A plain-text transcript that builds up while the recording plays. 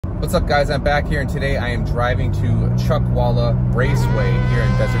What's up, guys? I'm back here, and today I am driving to Chuckwalla Raceway here in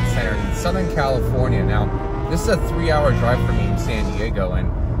Desert Center in Southern California. Now, this is a 3-hour drive for me in San Diego, and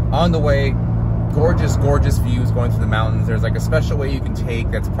on the way, gorgeous, gorgeous views going through the mountains. There's like a special way you can take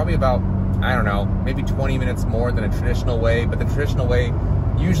that's probably about, I don't know, maybe 20 minutes more than a traditional way, but the traditional way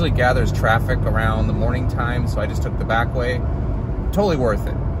usually gathers traffic around the morning time, so I just took the back way. Totally worth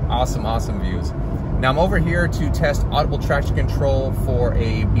it. Awesome, awesome views. Now I'm over here to test Audible traction control for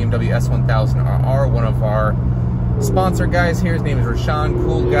a BMW S1000RR, one of our sponsor guys here. His name is Rashawn,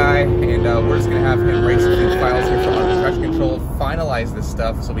 cool guy, and we're just gonna have him race a few files here for Audible traction control, finalize this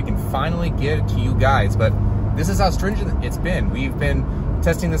stuff so we can finally get it to you guys. But this is how stringent it's been. We've been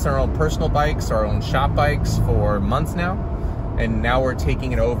testing this on our own personal bikes, our own shop bikes for months now, and now we're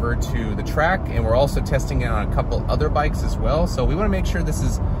taking it over to the track, and we're also testing it on a couple other bikes as well. So we want to make sure this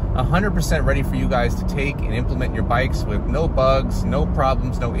is 100% ready for you guys to take and implement your bikes with no bugs, no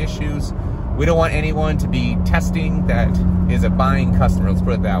problems, no issues. We don't want anyone to be testing that is a buying customer, let's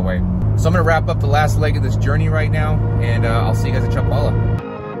put it that way. So I'm going to wrap up the last leg of this journey right now, and I'll see you guys at Chuckwalla.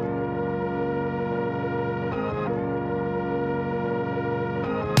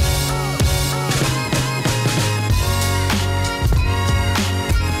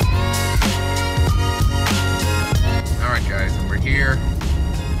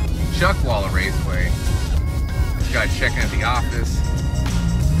 Chuckwalla Raceway. This guy's checking at the office,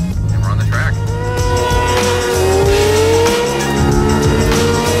 and we're on the track.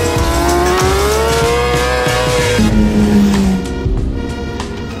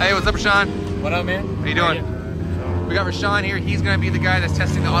 Hey, what's up, Rashawn? What up, man? How you doing? We got Rashawn here. He's going to be the guy that's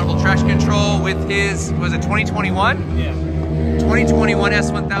testing the Audible traction control with his, was it 2021? Yeah. 2021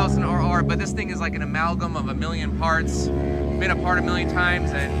 S1000RR, but this thing is like an amalgam of a million parts. Been apart a million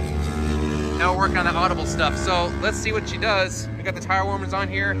times, and now we're working on the Audible stuff. So let's see what she does. We got the tire warmers on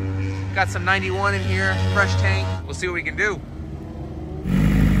here. Got some 91 in here, fresh tank. We'll see what we can do.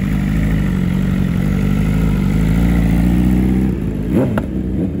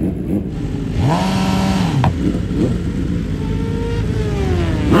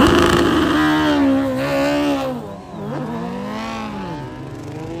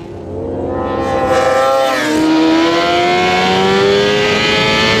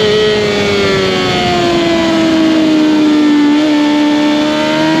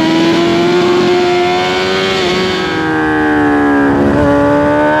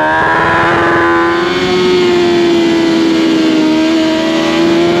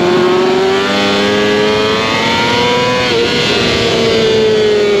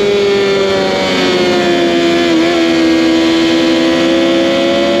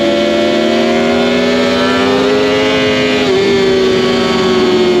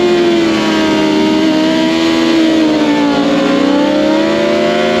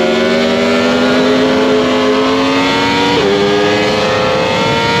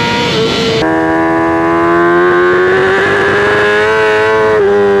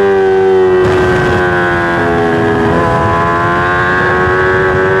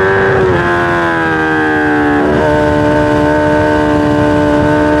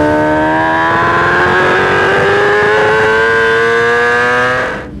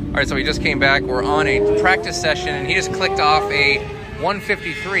 So we just came back. We're on a practice session, and he just clicked off a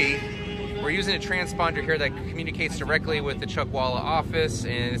 153. We're using a transponder here that communicates directly with the Chuckwalla office,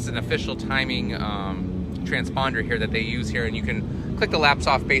 and it's an official timing transponder here that they use here, and you can click the laps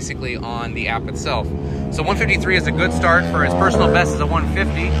off basically on the app itself. So 153 is a good start for his personal best as a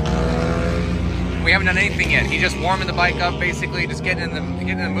 150. We haven't done anything yet. He's just warming the bike up, basically, just getting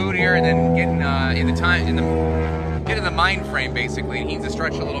in the mood here, and then getting in the mind frame, basically. He needs to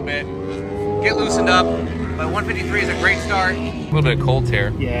stretch a little bit, get loosened up, but 153 is a great start. A little bit of cold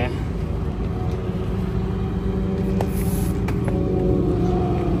tear. Yeah.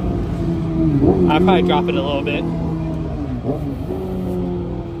 I'd probably drop it a little bit.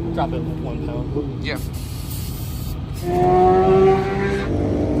 Drop it 1 pound. Yeah.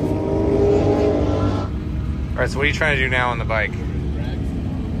 All right, so what are you trying to do now on the bike?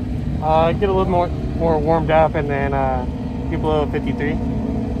 Get a little more warmed up, and then get below 53.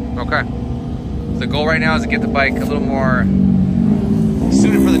 Okay. So the goal right now is to get the bike a little more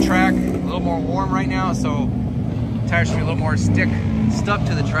suited for the track, a little more warm right now, so tires should be a little more stuck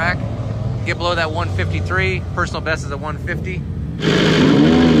to the track. Get below that 153. Personal best is a 150.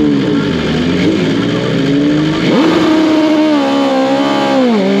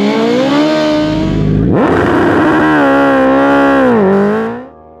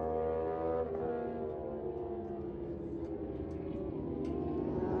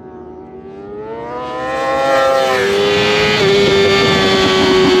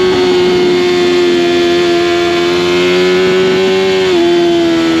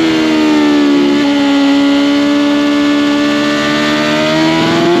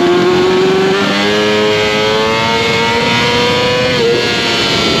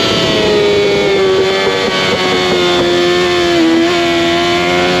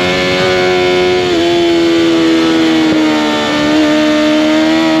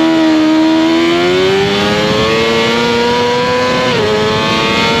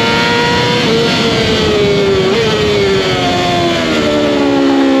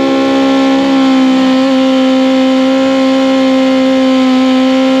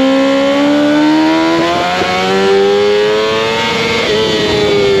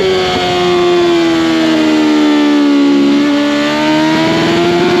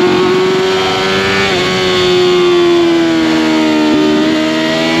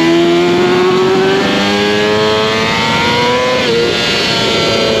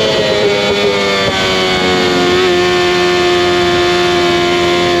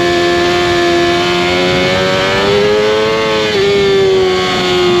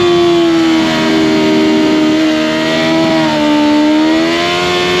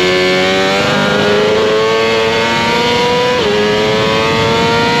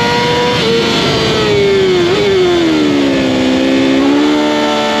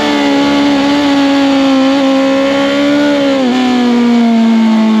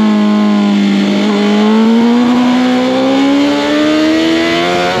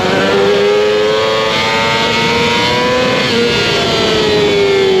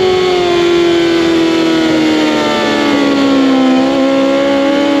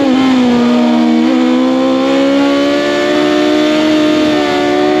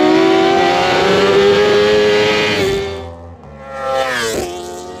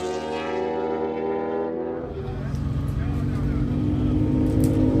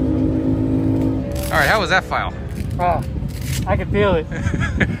 All right, how was that file? Oh, I can feel it.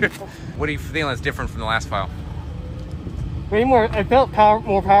 What do you feel that's different from the last file? Way more, it felt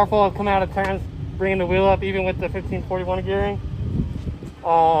more powerful coming out of turns, bringing the wheel up even with the 1541 gearing.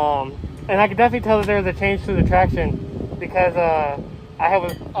 And I could definitely tell that there was a change to the traction because I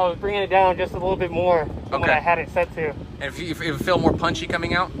was bringing it down just a little bit more than what I had it set to. And if you feel more punchy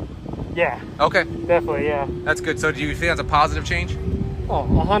coming out? Yeah. Okay. Definitely, yeah. That's good. So do you think that's a positive change? Oh,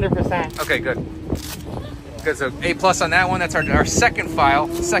 100%. Okay, good. Good, so A+ on that one. That's our second file.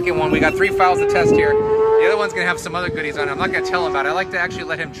 The second one, we got 3 files to test here. The other one's gonna have some other goodies on it. I'm not gonna tell him about it. I like to actually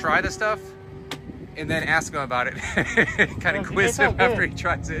let him try the stuff and then ask him about it. Kind of quiz him after he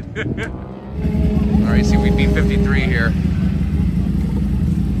tries it. All right, see, we beat 53 here.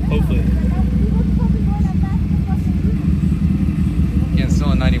 Hopefully. Again, still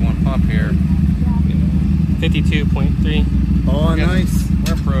a 91 pump here. 52.3. Oh, nice.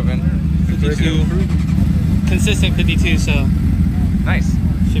 We're improving. 52. Consistent 52, so nice.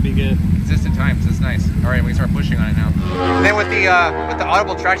 Should be good. Consistent times, that's nice. All right, we can start pushing on it now. And then with the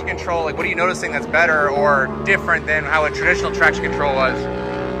Audible traction control, like, what are you noticing that's better or different than how a traditional traction control was?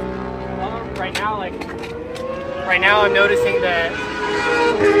 Right now I'm noticing that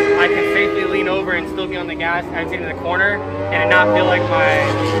I can safely lean over and still be on the gas exiting the corner and not feel like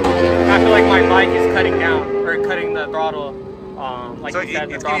my bike is cutting down or cutting the throttle. Like so you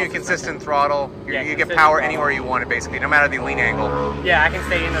said, it's giving you a consistent throttle. You get power anywhere you want it, basically, no matter the lean angle. Yeah, I can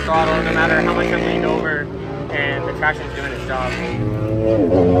stay in the throttle no matter how much I'm leaned over, and the traction's doing its job.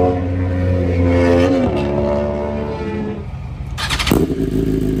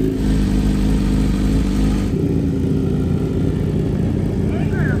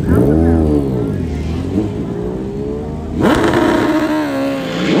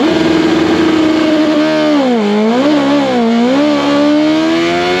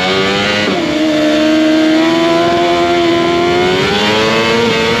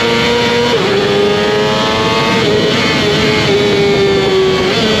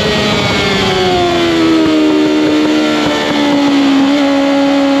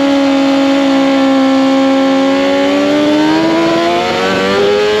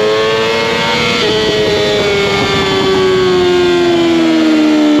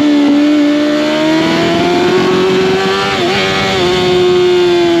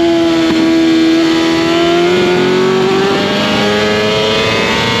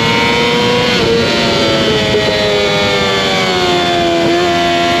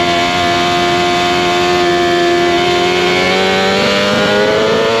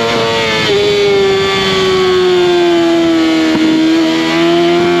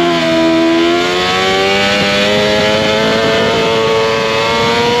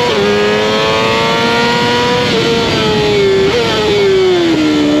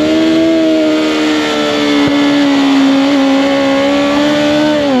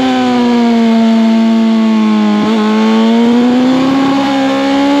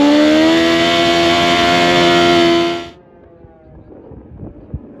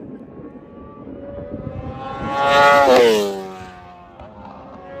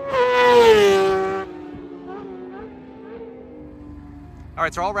 All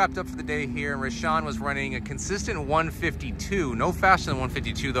right, so all wrapped up for the day here, and Rashawn was running a consistent 152, no faster than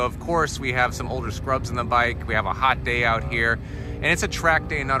 152, though of course we have some older scrubs on the bike, we have a hot day out here, and it's a track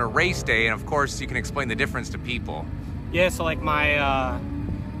day and not a race day, and of course you can explain the difference to people. Yeah, so like my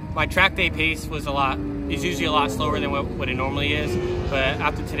track day pace is usually a lot slower than what it normally is, but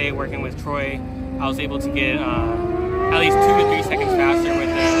after today working with Troy, I was able to get at least 2 to 3 seconds faster with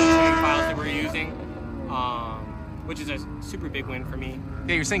the tuning files that we're using, which is a super big win for me.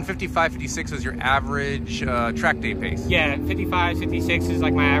 Yeah, you're saying 55, 56 was your average track day pace? Yeah, 55, 56 is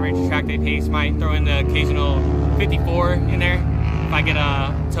like my average track day pace. Might throw in the occasional 54 in there if I get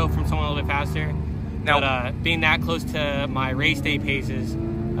a tow from someone a little bit faster. Now, but being that close to my race day pace is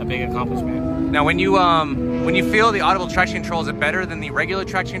a big accomplishment. Now, when you feel the Audible traction control, is it better than the regular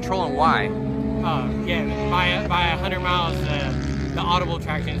traction control, and why? Yeah, by 100 miles, the Audible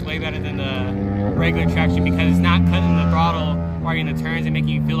traction is way better than the regular traction because it's not cutting the throttle while you're in the turns and making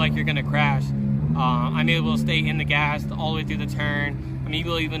you feel like you're gonna crash. I'm able to stay in the gas all the way through the turn. I'm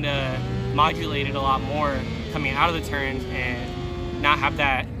able even to modulate it a lot more coming out of the turns and not have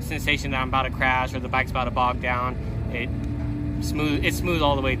that sensation that I'm about to crash or the bike's about to bog down. It's smooth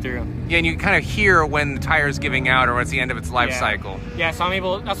all the way through. Yeah, and you kind of hear when the tire is giving out or it's the end of its life cycle. Yeah, so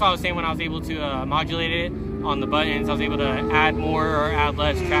that's what I was saying when I was able to modulate it on the buttons. I was able to add more or add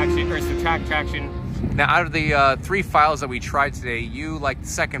less traction or subtract traction. Now, out of the 3 files that we tried today, you liked the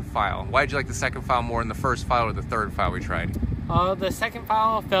second file. Why did you like the second file more than the first file or the third file we tried? The second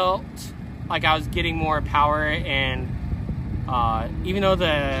file felt like I was getting more power, and even though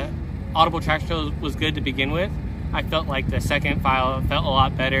the Audible traction control was good to begin with, I felt like the second file felt a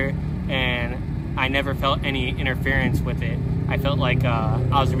lot better, and I never felt any interference with it. I felt like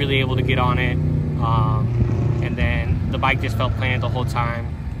I was really able to get on it, and then the bike just felt planned the whole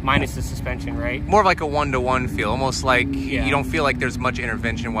time, minus the suspension, right? More of like a one-to-one feel, almost like you don't feel like there's much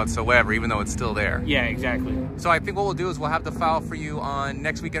intervention whatsoever, even though it's still there. Yeah, exactly. So I think what we'll do is we'll have the file for you on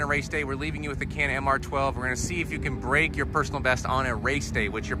next weekend of race day. We're leaving you with the Can MR12. We're gonna see if you can break your personal best on a race day,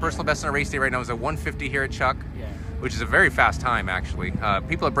 which your personal best on a race day right now is a 150 here at Chuck. Yeah. Which is a very fast time, actually.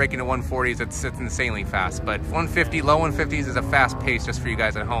 People are breaking to 140s, it's insanely fast, but 150, low 150s is a fast pace just for you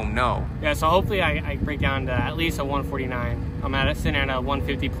guys at home, no. Yeah, so hopefully I break down to at least a 149. I'm sitting at a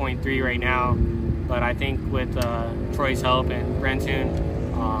 150.3 right now, but I think with Troy's help and Rentoon,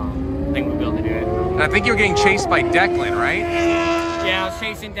 I think we'll be able to do it. And I think you were getting chased by Declan, right? Yeah, I was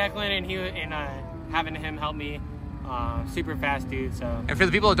chasing Declan, and having him help me. Super fast dude. So. And for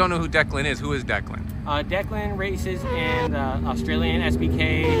the people that don't know who Declan is, who is Declan? Declan races in the Australian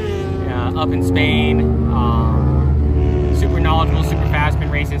SBK up in Spain. Super knowledgeable, super fast. Been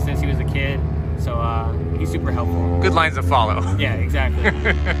racing since he was a kid, so he's super helpful. Good lines to follow. Yeah, exactly.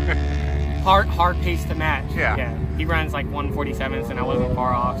 hard pace to match. Yeah. He runs like 147s, and I wasn't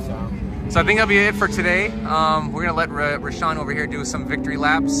far off. So I think that'll be it for today. We're gonna let Rashawn over here do some victory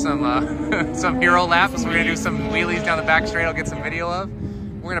laps, some some hero laps. We're gonna do some wheelies down the back straight. I'll get some video of.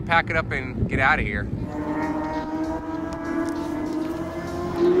 We're gonna pack it up and get out of here.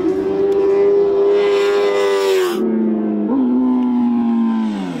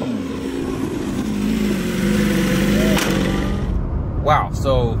 Wow,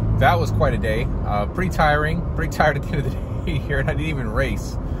 so that was quite a day. Pretty tiring, pretty tired at the end of the day here, and I didn't even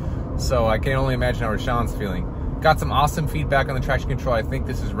race. So I can only imagine how Rashawn's feeling. Got some awesome feedback on the traction control. I think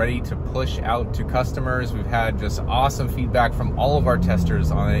this is ready to push out to customers. We've had just awesome feedback from all of our testers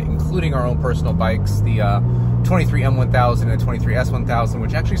on it, including our own personal bikes, the 23 M1000 and the 23 S1000,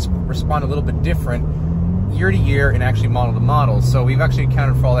 which actually respond a little bit different year to year and actually model to model. So we've actually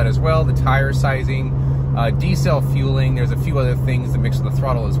accounted for all that as well. The tire sizing, D-cell fueling, there's a few other things that mix with the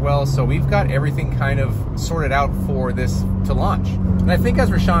throttle as well. So we've got everything kind of sorted out for this to launch. And I think, as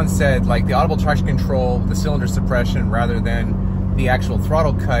Rashawn said, like the Audible traction control, the cylinder suppression rather than the actual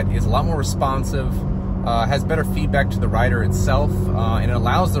throttle cut is a lot more responsive, has better feedback to the rider itself, and it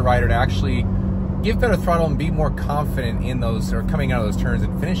allows the rider to actually give better throttle and be more confident in those, or coming out of those turns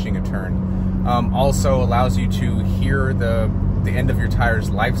and finishing a turn. Also allows you to hear the end of your tire's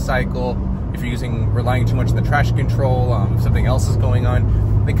life cycle. If you're relying too much on the traction control, something else is going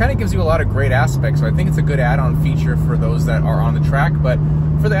on. It kind of gives you a lot of great aspects. So I think it's a good add-on feature for those that are on the track. But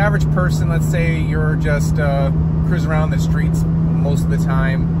for the average person, let's say you're just cruising around the streets most of the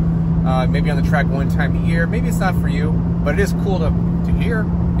time, maybe on the track one time a year, maybe it's not for you, but it is cool to hear,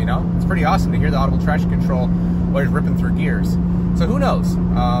 you know? It's pretty awesome to hear the Audible traction control while you're ripping through gears. So who knows?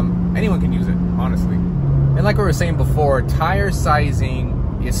 Anyone can use it, honestly. And like we were saying before, tire sizing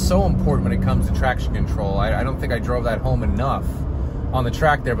is so important when it comes to traction control. I don't think I drove that home enough on the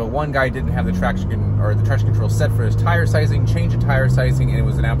track there, but one guy didn't have the traction control set for his tire sizing, changed the tire sizing, and it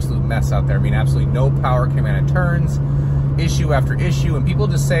was an absolute mess out there. I mean, absolutely no power came out of turns, issue after issue, and people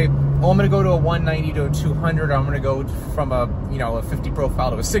just say, oh, I'm gonna go to a 190 to a 200, I'm gonna go from a, you know, a 50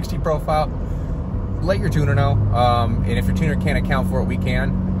 profile to a 60 profile. Let your tuner know, and if your tuner can't account for it, we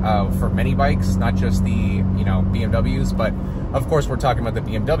can, for many bikes, not just the, you know, BMWs, but of course we're talking about the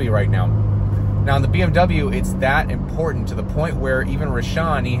BMW right now. Now in the BMW, it's that important to the point where even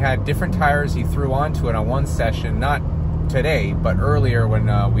Rashawn, he had different tires he threw onto it on one session, not today, but earlier when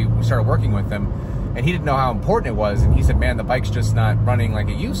we started working with him, and he didn't know how important it was, and he said, man, the bike's just not running like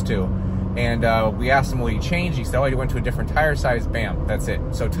it used to. And we asked him, will he change? He said, oh, he went to a different tire size. Bam, that's it.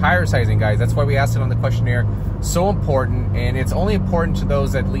 So tire sizing, guys, that's why we asked it on the questionnaire. So important, and it's only important to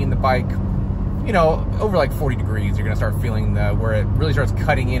those that lean the bike, you know, over like 40 degrees. You're gonna start feeling where it really starts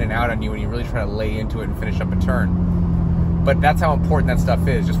cutting in and out on you when you really try to lay into it and finish up a turn. But that's how important that stuff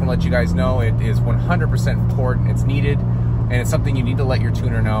is. Just want to let you guys know it is 100% important. It's needed, and it's something you need to let your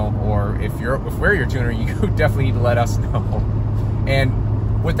tuner know. Or if we're your tuner, you definitely need to let us know.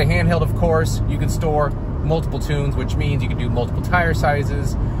 And with the handheld, of course, you can store multiple tunes, which means you can do multiple tire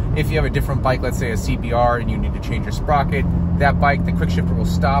sizes. If you have a different bike, let's say a CBR, and you need to change your sprocket, that bike, the quick shifter will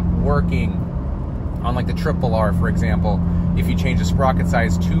stop working on like the Triple R, for example, if you change the sprocket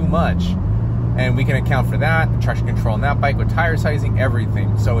size too much. And we can account for that, the traction control on that bike with tire sizing,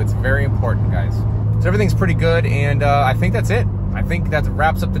 everything. So it's very important, guys. So everything's pretty good, and I think that's it. I think that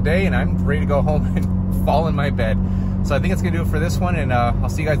wraps up the day, and I'm ready to go home and fall in my bed. So I think that's gonna do it for this one, and I'll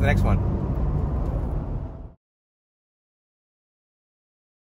see you guys in the next one.